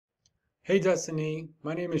Hey Destiny,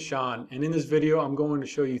 my name is Sean, and in this video I'm going to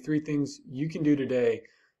show you 3 things you can do today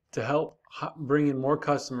to help bring in more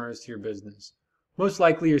customers to your business. Most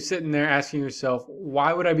likely you're sitting there asking yourself,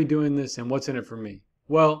 why would I be doing this and what's in it for me?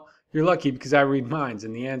 Well, you're lucky because I read minds,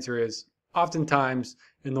 and the answer is, oftentimes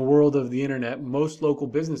in the world of the internet, most local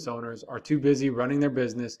business owners are too busy running their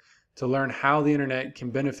business to learn how the internet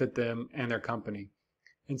can benefit them and their company.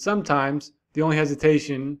 And sometimes the only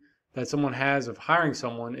hesitation that someone has of hiring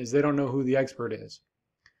someone is they don't know who the expert is.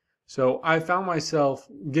 So I found myself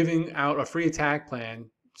giving out a free attack plan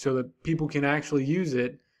so that people can actually use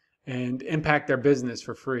it and impact their business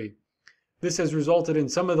for free. This has resulted in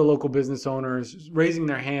some of the local business owners raising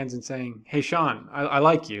their hands and saying, hey Sean, I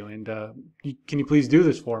like you, and can you please do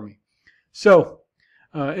this for me? So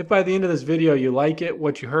if by the end of this video you like it,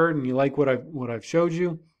 what you heard, and you like what I've showed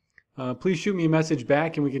you, please shoot me a message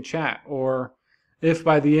back and we can chat. Or if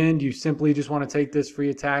by the end you simply just want to take this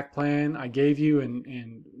free attack plan I gave you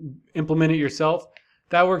and implement it yourself,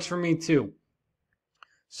 that works for me too.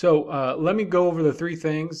 So let me go over the 3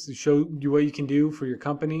 things to show you what you can do for your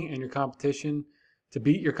company and your competition to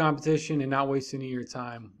beat your competition and not waste any of your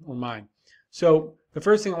time or mine. So the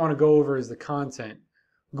first thing I want to go over is the content.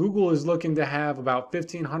 Google is looking to have about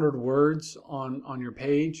 1,500 words on your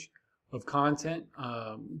page of content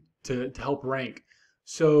to help rank.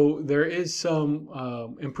 So there is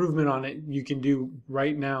some improvement on it you can do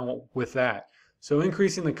right now with that. So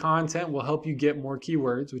increasing the content will help you get more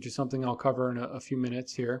keywords, which is something I'll cover in a few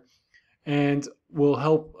minutes here, and will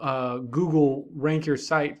help Google rank your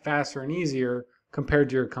site faster and easier compared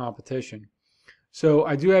to your competition. So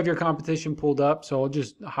I do have your competition pulled up, so I'll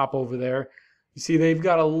just hop over there. You see they've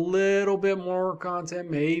got a little bit more content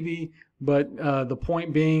maybe, but the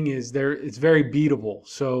point being is it's very beatable.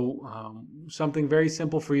 So something very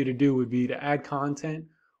simple for you to do would be to add content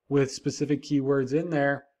with specific keywords in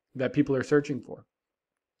there that people are searching for.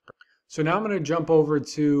 So now I'm going to jump over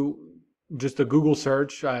to just a Google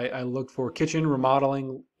search. I looked for kitchen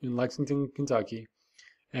remodeling in Lexington, Kentucky.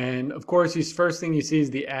 And of course, the first thing you see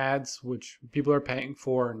is the ads, which people are paying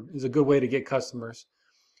for and is a good way to get customers.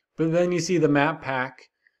 But then you see the map pack,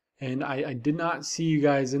 and I did not see you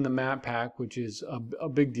guys in the map pack, which is a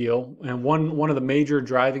big deal. And one of the major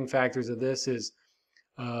driving factors of this is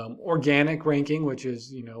organic ranking, which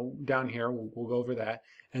is, down here. We'll go over that.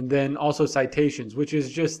 And then also citations, which is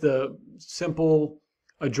just the simple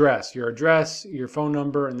address, your phone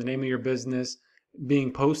number, and the name of your business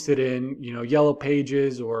being posted in, yellow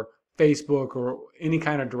pages or Facebook or any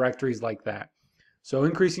kind of directories like that. So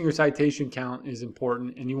increasing your citation count is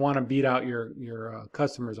important, and you want to beat out your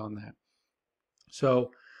customers on that.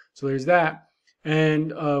 So there's that.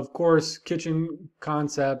 And of course, Kitchen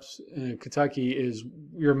Concepts in Kentucky is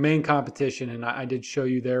your main competition, and I did show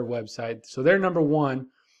you their website. So they're number 1.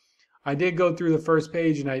 I did go through the first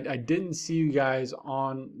page, and I didn't see you guys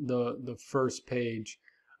on the first page.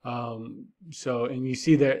 And you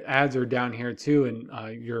see that ads are down here too,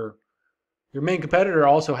 and your main competitor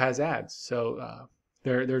also has ads. So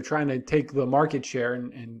they're trying to take the market share,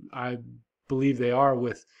 and I believe they are,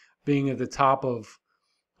 with being at the top of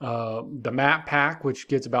the map pack, which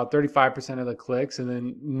gets about 35% of the clicks, and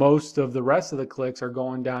then most of the rest of the clicks are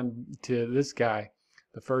going down to this guy,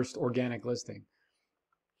 the first organic listing.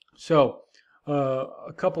 So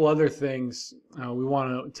a couple other things we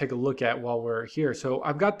want to take a look at while we're here. So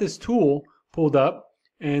I've got this tool pulled up,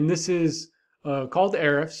 and this is called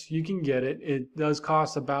Ahrefs. You can get it. It does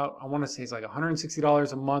cost about, I want to say it's like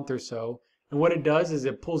 $160 a month or so. And what it does is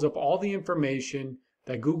it pulls up all the information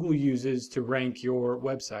that Google uses to rank your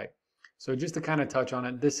website. So just to kind of touch on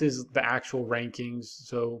it, this is the actual rankings.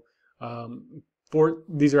 So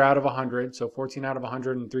these are out of 100. So 14 out of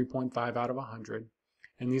 100 and 3.5 out of 100.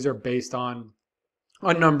 And these are based on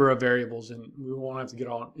a number of variables, and we won't have to get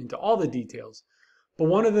into all the details. But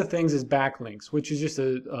one of the things is backlinks, which is just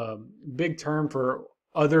a big term for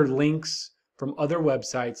other links from other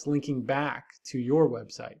websites linking back to your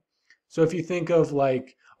website. So if you think of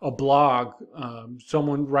like a blog,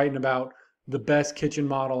 someone writing about the best kitchen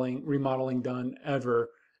remodeling done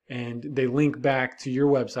ever, and they link back to your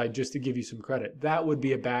website just to give you some credit, that would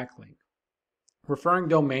be a backlink. Referring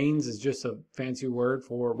domains is just a fancy word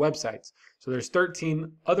for websites. So there's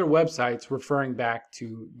 13 other websites referring back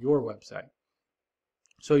to your website.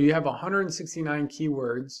 So you have 169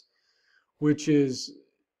 keywords, which is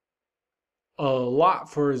a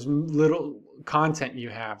lot for as little content you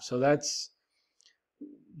have. So that's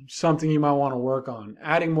something you might want to work on.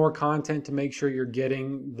 Adding more content to make sure you're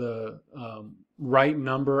getting the right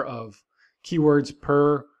number of keywords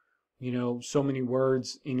per so many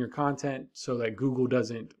words in your content so that Google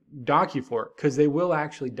doesn't dock you for it, because they will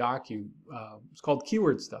actually dock you. It's called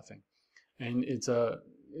keyword stuffing, and it's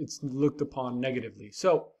looked upon negatively.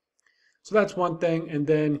 So that's one thing. And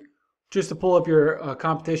then just to pull up your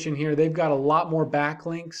competition here, they've got a lot more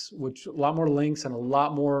backlinks, a lot more links, and a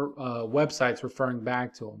lot more websites referring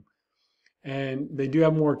back to them. And they do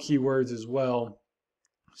have more keywords as well.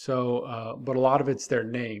 So, but a lot of it's their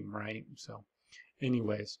name, right? So,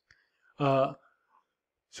 anyways,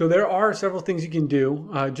 so there are several things you can do.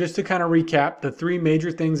 Just to kind of recap, the three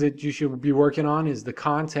major things that you should be working on is the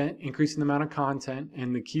content, increasing the amount of content,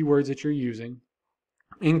 and the keywords that you're using.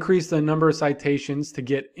 Increase the number of citations to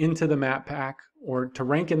get into the map pack, or to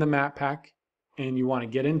rank in the map pack, and you want to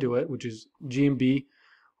get into it, which is GMB.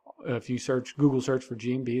 If you Google search for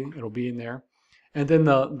GMB, it'll be in there. And then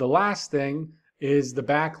the last thing is the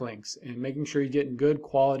backlinks, and making sure you're getting good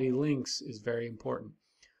quality links is very important.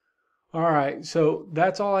 All right, so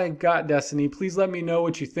that's all I got, Destiny. Please let me know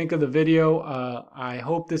what you think of the video. I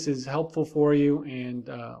hope this is helpful for you, and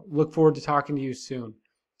look forward to talking to you soon.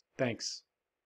 Thanks.